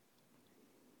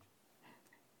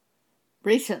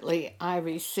Recently, I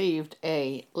received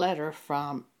a letter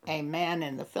from a man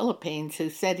in the Philippines who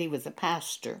said he was a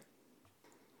pastor.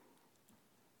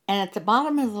 And at the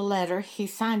bottom of the letter, he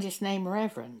signed his name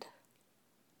Reverend.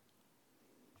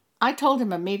 I told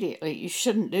him immediately, you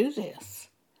shouldn't do this.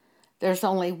 There's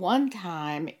only one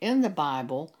time in the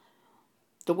Bible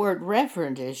the word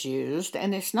reverend is used,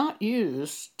 and it's not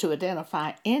used to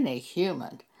identify any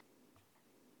human.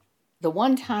 The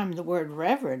one time the word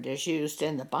reverend is used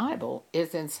in the Bible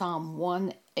is in Psalm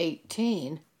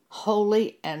 118.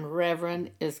 Holy and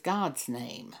reverend is God's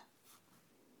name.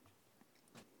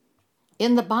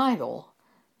 In the Bible,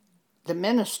 the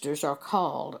ministers are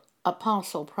called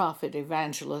apostle, prophet,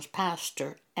 evangelist,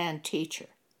 pastor, and teacher,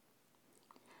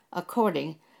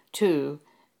 according to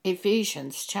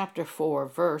Ephesians chapter 4,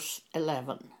 verse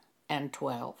 11 and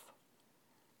 12.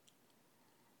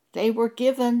 They were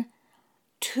given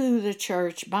to the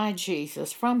church by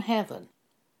Jesus from heaven.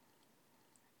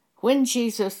 When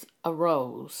Jesus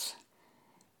arose,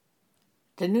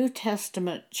 the New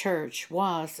Testament church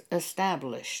was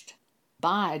established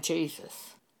by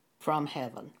Jesus from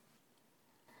heaven.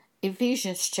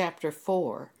 Ephesians chapter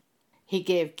 4, he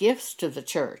gave gifts to the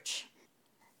church.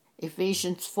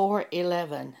 Ephesians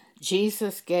 4:11,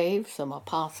 Jesus gave some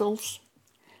apostles,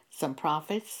 some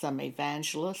prophets, some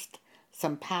evangelists,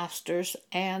 some pastors,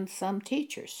 and some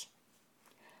teachers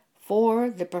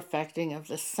for the perfecting of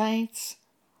the saints,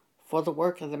 for the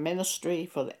work of the ministry,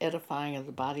 for the edifying of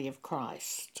the body of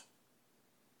Christ.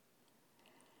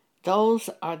 Those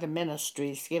are the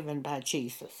ministries given by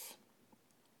Jesus.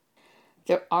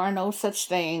 There are no such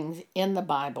things in the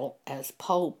Bible as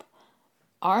pope,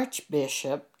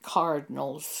 archbishop,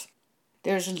 cardinals.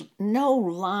 There's no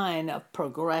line of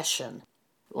progression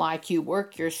like you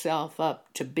work yourself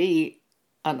up to be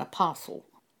an apostle.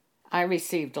 I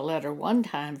received a letter one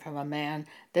time from a man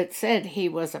that said he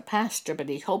was a pastor, but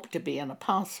he hoped to be an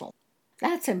apostle.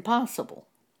 That's impossible.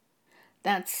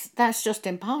 That's just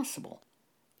impossible.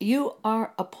 You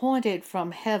are appointed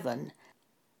from heaven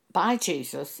by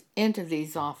Jesus into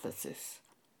these offices.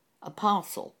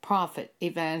 Apostle, prophet,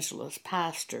 evangelist,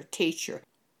 pastor, teacher.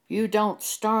 You don't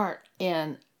start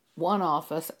in one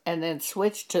office and then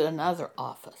switch to another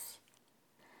office.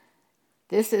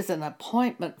 This is an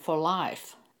appointment for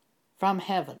life from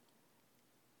heaven.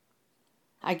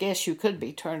 I guess you could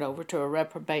be turned over to a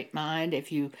reprobate mind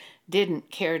if you didn't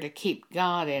care to keep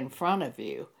God in front of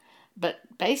you. But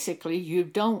basically, you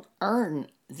don't earn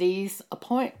these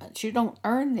appointments. You don't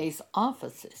earn these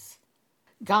offices.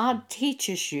 God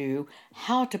teaches you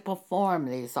how to perform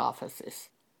these offices.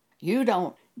 You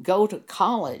don't go to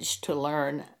college to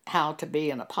learn how to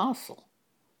be an apostle.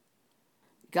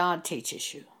 God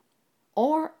teaches you.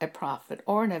 Or a prophet,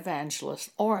 or an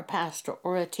evangelist, or a pastor,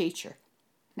 or a teacher.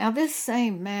 Now, this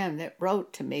same man that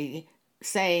wrote to me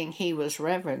saying he was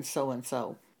Reverend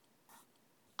so-and-so,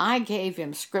 I gave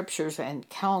him scriptures and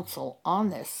counsel on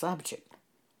this subject.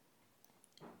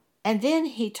 And then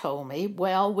he told me,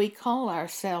 well, we call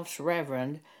ourselves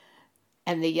Reverend,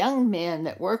 and the young men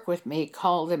that work with me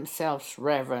call themselves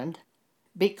Reverend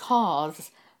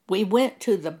because we went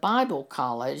to the Bible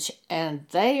college and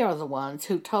they are the ones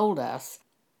who told us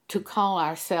to call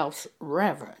ourselves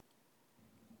Reverend.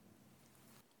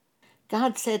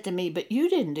 God said to me, but you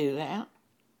didn't do that.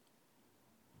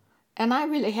 And I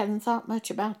really hadn't thought much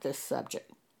about this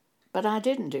subject, but I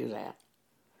didn't do that.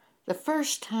 The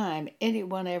first time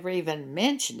anyone ever even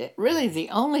mentioned it, really the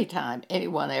only time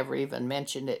anyone ever even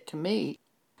mentioned it to me,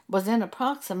 was in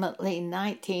approximately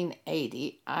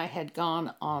 1980. I had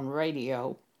gone on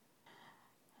radio.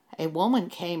 A woman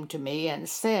came to me and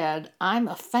said, I'm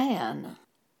a fan.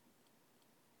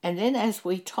 And then as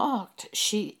we talked,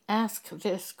 she asked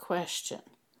this question.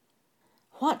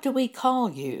 What do we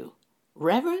call you?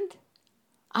 Reverend?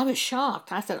 I was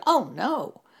shocked. I said, oh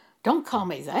no, don't call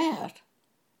me that.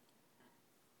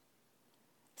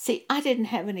 See, I didn't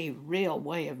have any real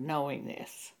way of knowing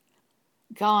this.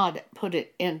 God put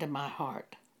it into my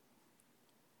heart.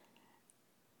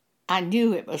 I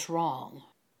knew it was wrong.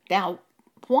 Now,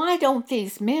 why don't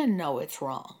these men know it's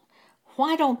wrong?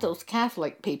 Why don't those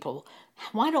Catholic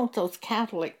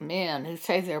men who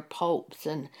say they're popes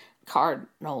and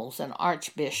cardinals and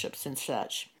archbishops and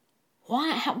such,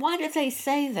 why do they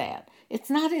say that?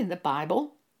 It's not in the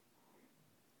Bible.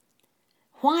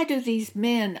 Why do these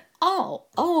men all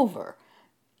over,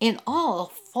 in all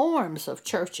forms of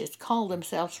churches, call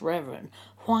themselves Reverend?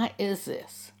 Why is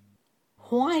this?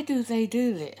 Why do they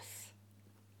do this?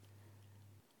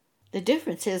 The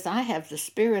difference is I have the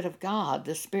Spirit of God,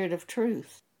 the Spirit of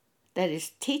truth, that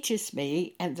teaches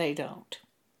me and they don't.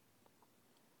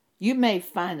 You may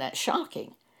find that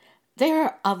shocking,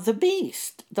 They're of the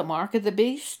beast, the mark of the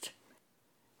beast.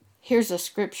 Here's a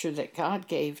scripture that God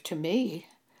gave to me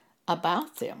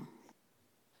about them.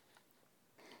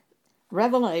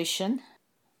 Revelation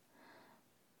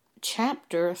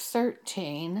chapter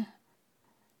 13,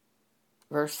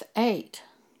 verse 8.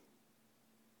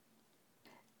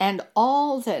 And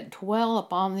all that dwell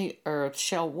upon the earth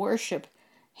shall worship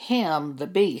him, the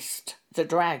beast, the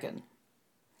dragon,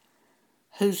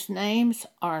 whose names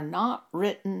are not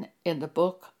written in the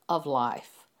book of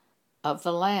life of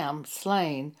the Lamb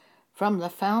slain from the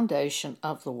foundation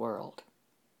of the world.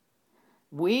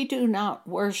 We do not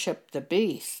worship the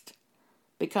beast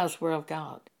because we're of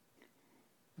God.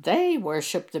 They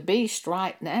worship the beast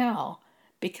right now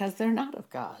because they're not of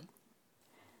God.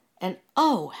 And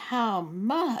oh, how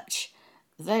much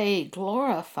they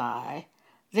glorify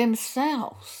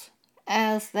themselves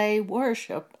as they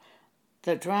worship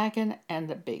the dragon and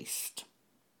the beast.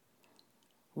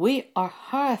 We are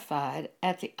horrified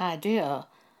at the idea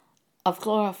of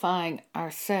glorifying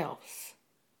ourselves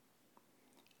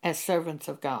as servants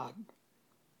of God.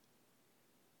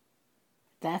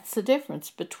 That's the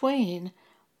difference between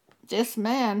this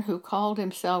man who called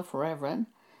himself Reverend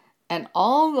and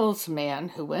all those men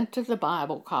who went to the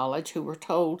Bible college who were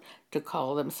told to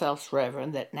call themselves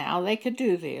Reverend, that now they could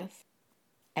do this,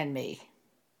 and me.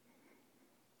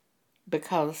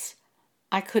 Because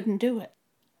I couldn't do it.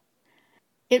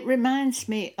 It reminds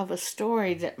me of a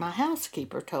story that my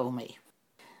housekeeper told me.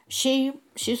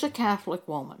 She's a Catholic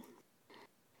woman.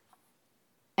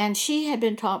 And she had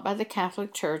been taught by the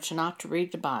Catholic Church not to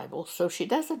read the Bible, so she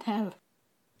doesn't have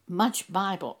much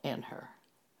Bible in her.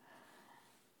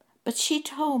 But she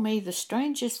told me the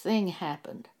strangest thing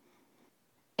happened.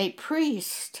 A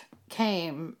priest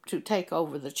came to take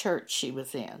over the church she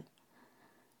was in.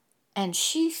 And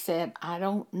she said, I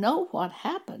don't know what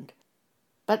happened,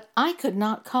 but I could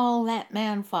not call that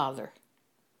man father.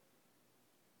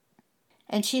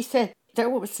 And she said, there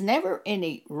was never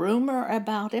any rumor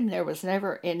about him. There was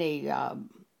never any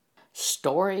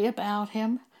story about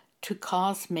him to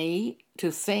cause me to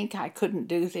think I couldn't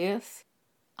do this.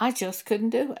 I just couldn't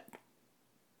do it.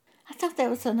 I thought that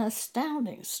was an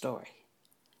astounding story.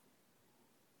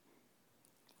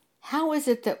 How is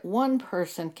it that one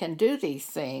person can do these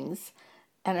things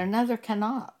and another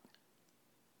cannot?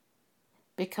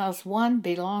 Because one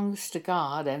belongs to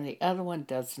God and the other one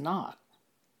does not.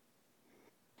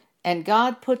 And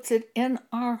God puts it in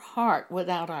our heart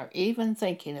without our even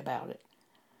thinking about it,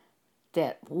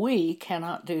 that we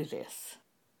cannot do this.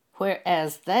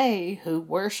 Whereas they who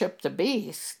worship the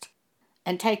beast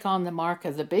and take on the mark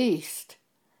of the beast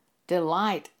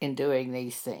delight in doing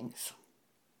these things.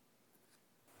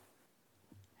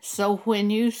 So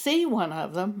when you see one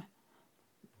of them,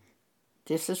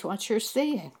 this is what you're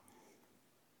seeing.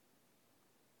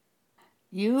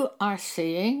 You are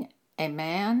seeing a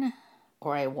man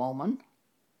or a woman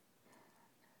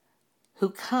who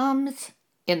comes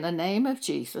in the name of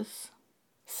Jesus,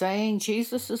 saying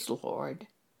Jesus is Lord,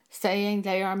 saying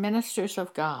they are ministers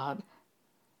of God,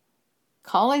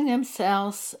 calling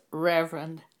themselves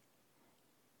Reverend.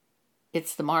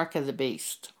 It's the mark of the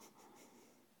beast.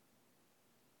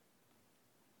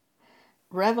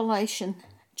 Revelation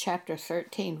chapter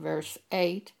 13, verse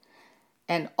 8,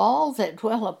 and all that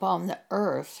dwell upon the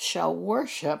earth shall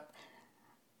worship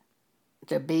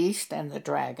the beast and the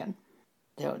dragon.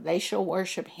 They shall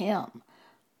worship him,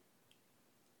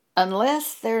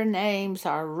 unless their names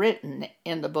are written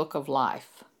in the book of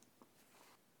life,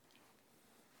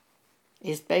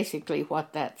 is basically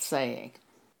what that's saying.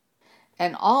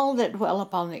 And all that dwell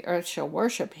upon the earth shall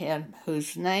worship him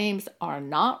whose names are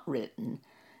not written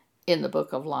in the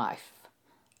book of life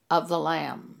of the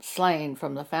Lamb slain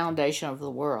from the foundation of the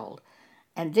world.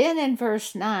 And then in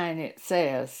verse 9 it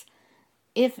says,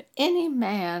 if any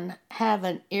man have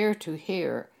an ear to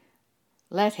hear,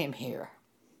 let him hear.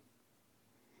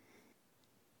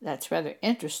 That's rather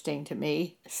interesting to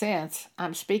me, since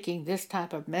I'm speaking this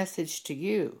type of message to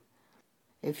you.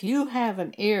 If you have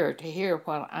an ear to hear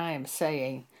what I am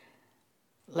saying,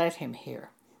 let him hear.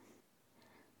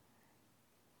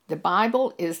 The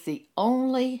Bible is the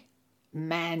only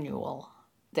manual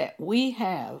that we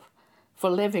have for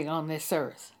living on this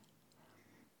earth.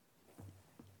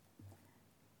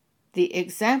 The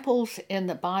examples in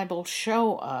the Bible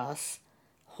show us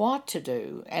what to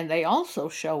do, and they also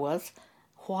show us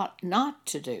what not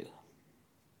to do.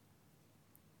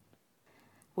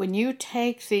 When you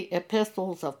take the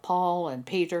epistles of Paul and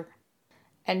Peter,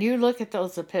 and you look at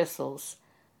those epistles,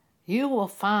 you will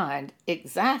find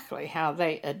exactly how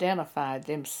they identified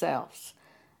themselves.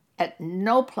 At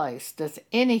no place does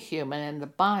any human in the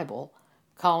Bible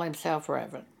call himself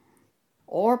Reverend.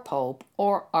 or pope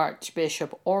or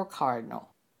archbishop or cardinal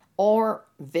or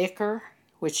vicar,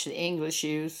 which the English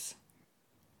use.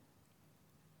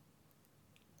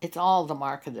 It's all the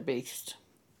mark of the beast.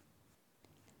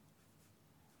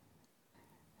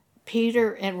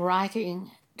 Peter, in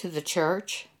writing to the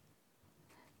church,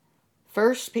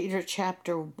 1 Peter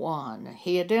chapter 1,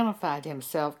 he identified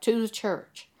himself to the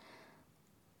church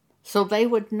so they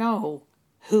would know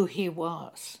who he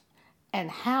was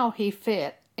and how he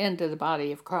fit into the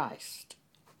body of Christ.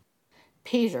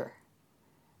 Peter,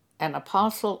 an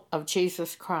apostle of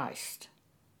Jesus Christ,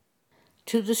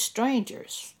 to the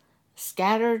strangers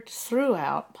scattered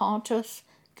throughout Pontus,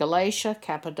 Galatia,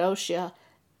 Cappadocia,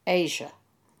 Asia,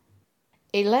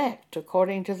 elect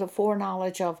according to the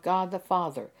foreknowledge of God the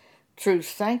Father, through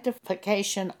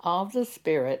sanctification of the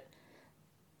Spirit,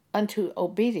 unto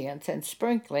obedience and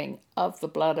sprinkling of the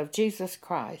blood of Jesus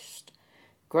Christ.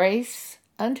 Grace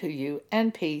unto you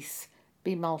and peace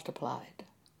be multiplied.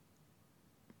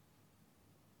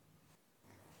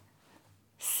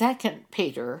 2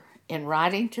 Peter, in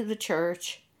writing to the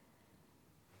church,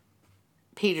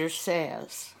 Peter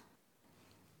says,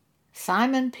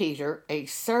 Simon Peter, a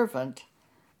servant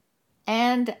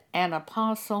and an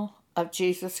apostle of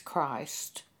Jesus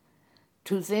Christ,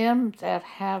 to them that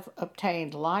have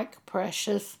obtained like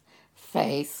precious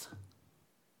faith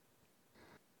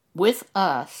with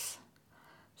us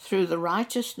through the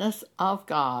righteousness of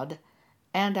God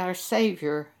and our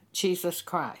Savior Jesus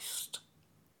Christ.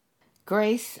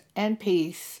 Grace and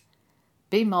peace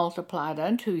be multiplied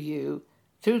unto you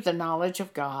through the knowledge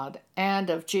of God and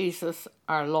of Jesus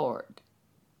our Lord.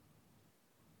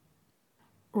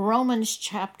 Romans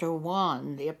chapter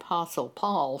 1, the Apostle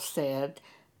Paul said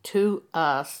to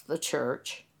us, the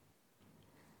church,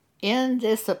 in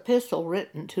this epistle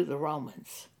written to the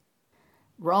Romans,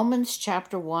 Romans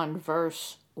chapter 1,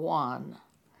 verse 1,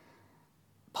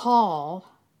 Paul,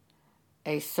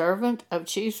 a servant of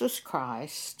Jesus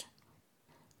Christ,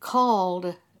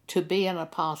 called to be an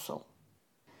apostle,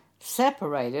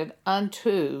 separated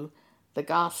unto the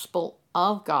gospel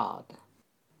of God,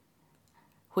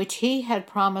 which he had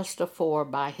promised afore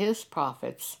by his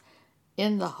prophets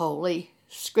in the Holy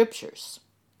Scriptures,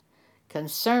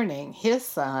 concerning his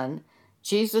Son,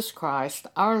 Jesus Christ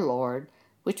our Lord,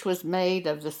 which was made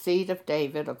of the seed of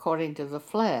David according to the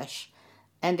flesh,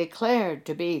 and declared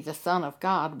to be the Son of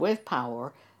God with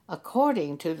power,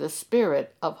 according to the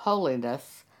Spirit of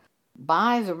holiness,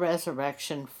 by the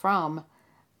resurrection from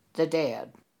the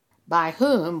dead, by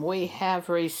whom we have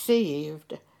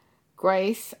received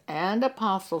grace and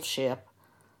apostleship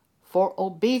for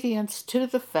obedience to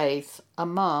the faith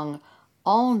among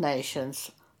all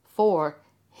nations for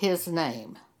his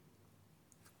name.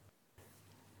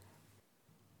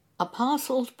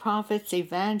 Apostles, prophets,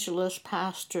 evangelists,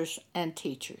 pastors, and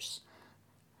teachers,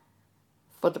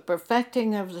 for the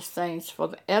perfecting of the saints, for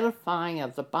the edifying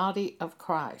of the body of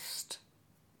Christ,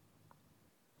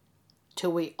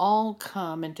 till we all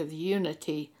come into the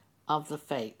unity of the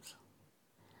faith.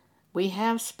 We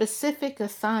have specific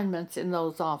assignments in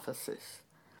those offices.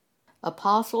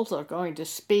 Apostles are going to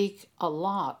speak a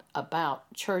lot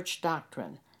about church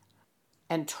doctrine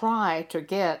and try to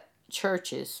get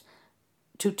churches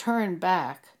to turn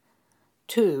back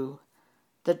to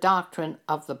the doctrine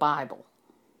of the Bible,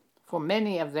 for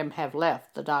many of them have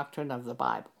left the doctrine of the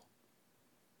Bible.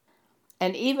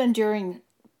 And even during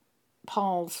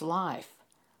Paul's life,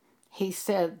 he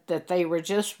said that they were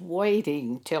just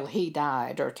waiting till he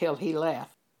died or till he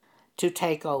left to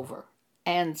take over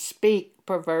and speak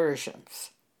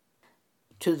perversions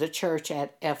to the church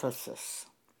at Ephesus.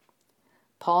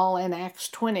 Paul in Acts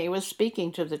 20 was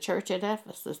speaking to the church at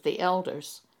Ephesus, the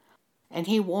elders, and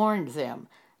he warned them,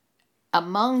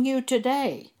 among you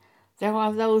today, there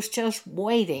are those just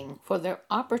waiting for their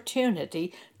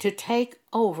opportunity to take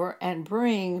over and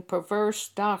bring perverse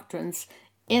doctrines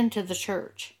into the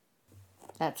church.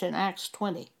 That's in Acts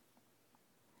 20.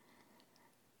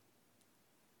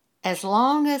 As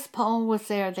long as Paul was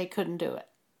there, they couldn't do it.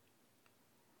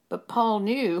 But Paul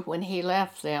knew when he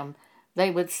left them, they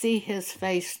would see his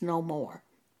face no more.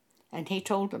 And he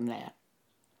told them that.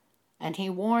 And he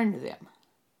warned them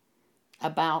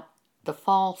about the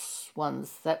false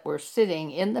ones that were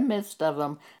sitting in the midst of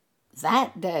them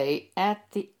that day at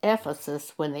the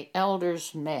Ephesus when the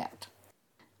elders met.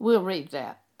 We'll read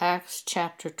that. Acts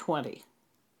chapter 20.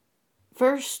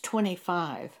 Verse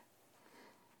 25.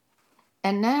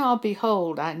 And now,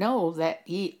 behold, I know that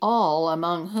ye all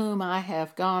among whom I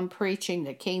have gone preaching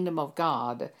the kingdom of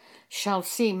God shall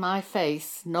see my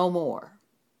face no more.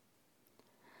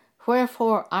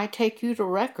 Wherefore I take you to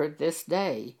record this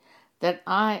day that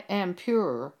I am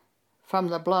pure from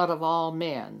the blood of all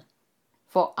men.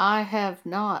 For I have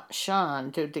not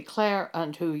shunned to declare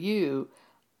unto you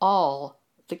all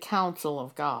the counsel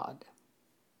of God.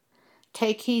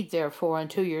 Take heed therefore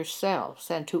unto yourselves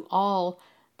and to all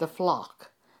the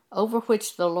flock, over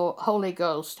which the Holy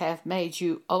Ghost hath made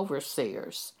you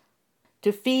overseers,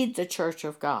 to feed the church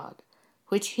of God,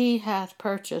 which he hath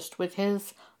purchased with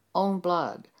his own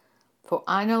blood. For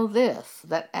I know this,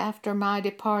 that after my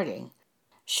departing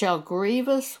shall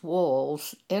grievous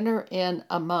wolves enter in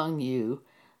among you,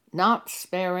 not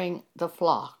sparing the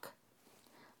flock.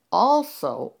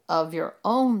 Also of your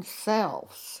own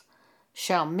selves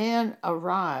shall men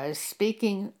arise,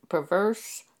 speaking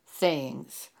perverse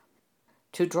things,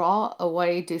 to draw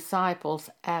away disciples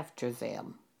after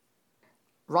them.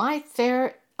 Right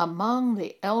there among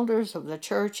the elders of the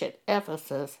church at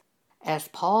Ephesus, as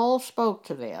Paul spoke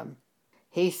to them,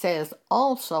 he says,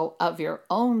 also of your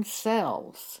own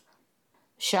selves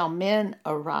shall men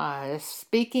arise,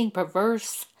 speaking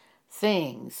perverse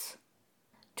things,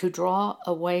 to draw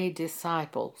away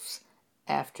disciples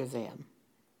after them.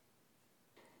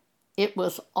 It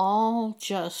was all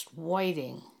just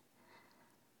waiting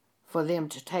for them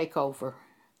to take over,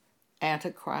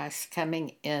 Antichrist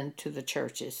coming into the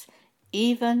churches,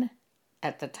 even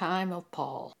at the time of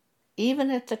Paul, even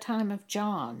at the time of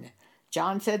John.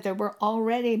 John said there were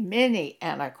already many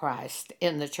Antichrists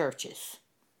in the churches.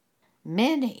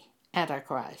 Many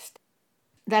Antichrists.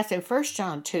 That's in 1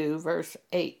 John 2, verse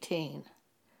 18.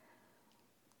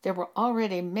 There were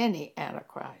already many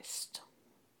Antichrists.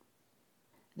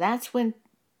 That's when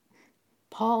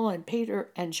Paul and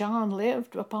Peter and John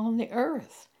lived upon the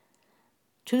earth.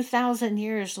 2,000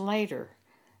 years later,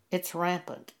 it's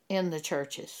rampant in the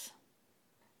churches.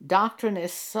 Doctrine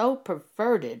is so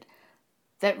perverted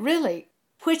that really,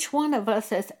 which one of us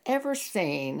has ever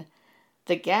seen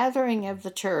the gathering of the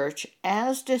church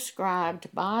as described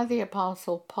by the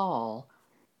Apostle Paul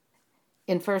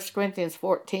in 1 Corinthians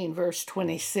 14, verse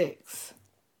 26?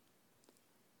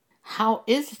 How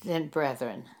is it then,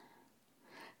 brethren,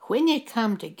 when ye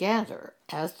come together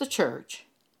as the church,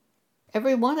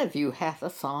 every one of you hath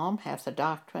a psalm, hath a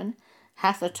doctrine,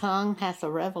 hath a tongue, hath a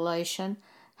revelation,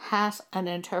 hath an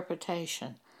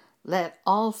interpretation. Let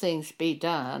all things be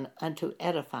done unto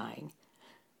edifying.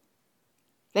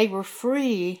 They were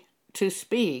free to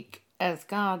speak as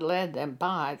God led them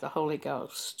by the Holy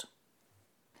Ghost.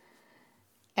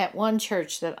 At one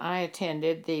church that I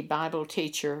attended, the Bible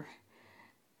teacher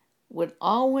would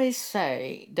always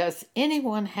say, does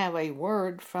anyone have a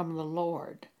word from the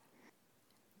Lord?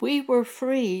 We were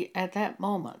free at that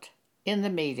moment in the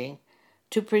meeting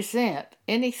to present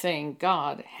anything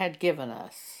God had given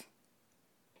us.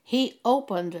 He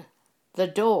opened the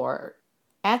door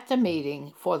at the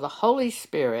meeting for the Holy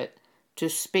Spirit to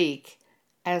speak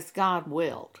as God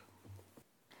willed.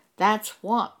 That's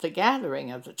what the gathering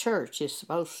of the church is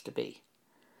supposed to be.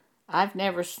 I've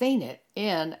never seen it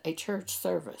in a church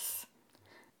service.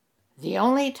 The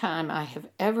only time I have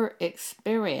ever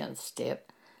experienced it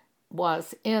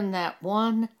was in that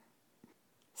one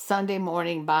Sunday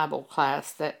morning Bible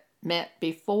class that met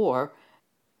before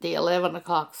the 11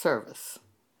 o'clock service.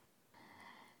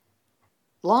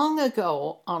 Long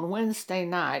ago, on Wednesday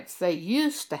nights, they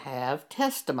used to have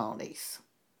testimonies,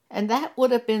 and that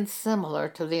would have been similar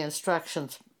to the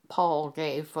instructions Paul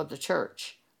gave for the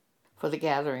church, for the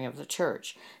gathering of the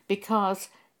church, because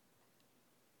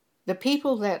the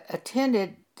people that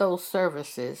attended those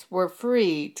services were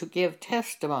free to give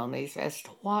testimonies as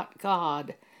to what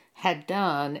God had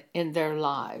done in their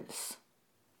lives.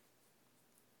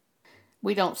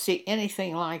 We don't see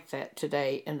anything like that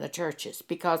today in the churches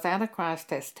because Antichrist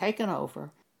has taken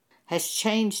over, has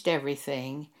changed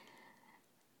everything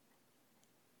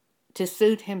to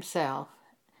suit himself,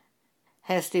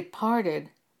 has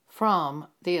departed from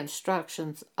the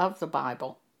instructions of the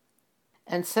Bible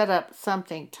and set up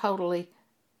something totally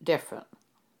different.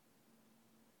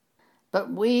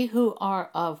 But we who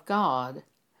are of God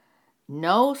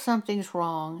know something's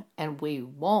wrong and we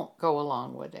won't go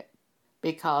along with it,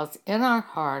 because in our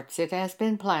hearts it has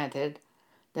been planted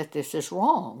that this is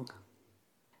wrong.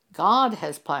 God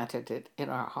has planted it in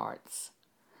our hearts.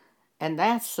 And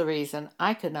that's the reason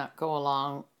I could not go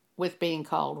along with being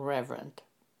called reverend.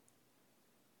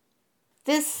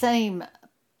 This same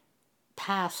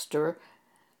pastor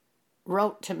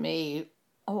wrote to me,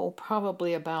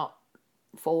 probably about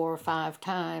 4 or 5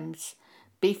 times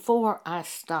before I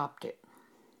stopped it.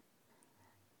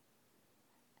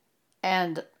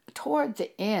 And toward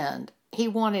the end, he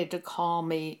wanted to call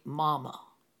me Mama.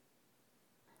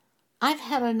 I've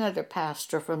had another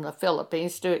pastor from the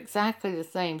Philippines do exactly the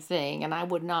same thing, and I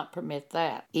would not permit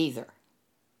that either.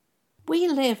 We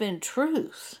live in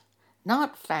truth,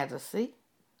 not fantasy.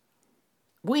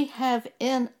 We have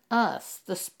in us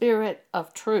the Spirit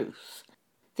of truth,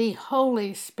 the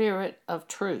Holy Spirit of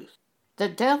truth. The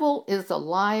devil is a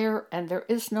liar, and there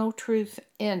is no truth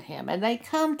in him. And they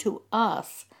come to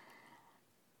us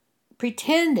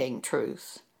pretending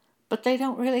truth, but they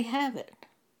don't really have it,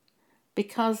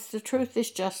 because the truth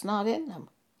is just not in them,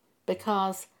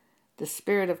 because the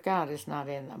Spirit of God is not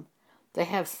in them. They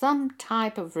have some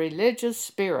type of religious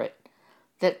spirit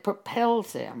that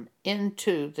propels them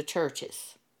into the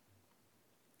churches.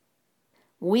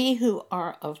 We who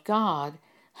are of God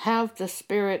have the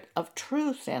Spirit of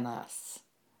truth in us,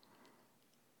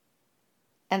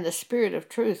 and the Spirit of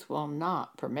truth will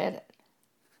not permit it.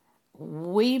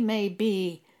 We may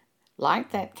be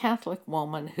like that Catholic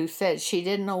woman who said she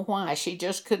didn't know why she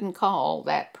just couldn't call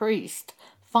that priest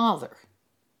Father,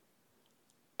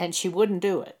 and she wouldn't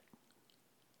do it.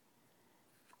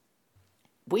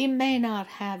 We may not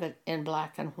have it in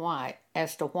black and white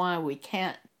as to why we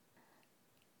can't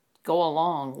go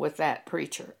along with that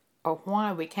preacher, or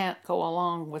why we can't go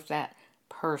along with that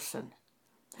person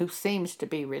who seems to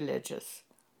be religious.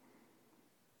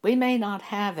 We may not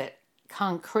have it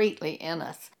concretely in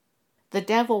us. The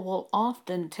devil will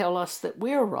often tell us that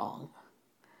we're wrong,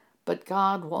 but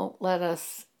God won't let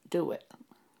us do it.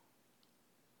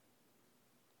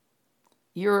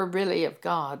 You're really of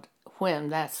God when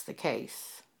that's the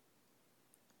case.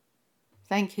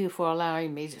 Thank you for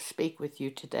allowing me to speak with you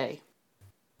today.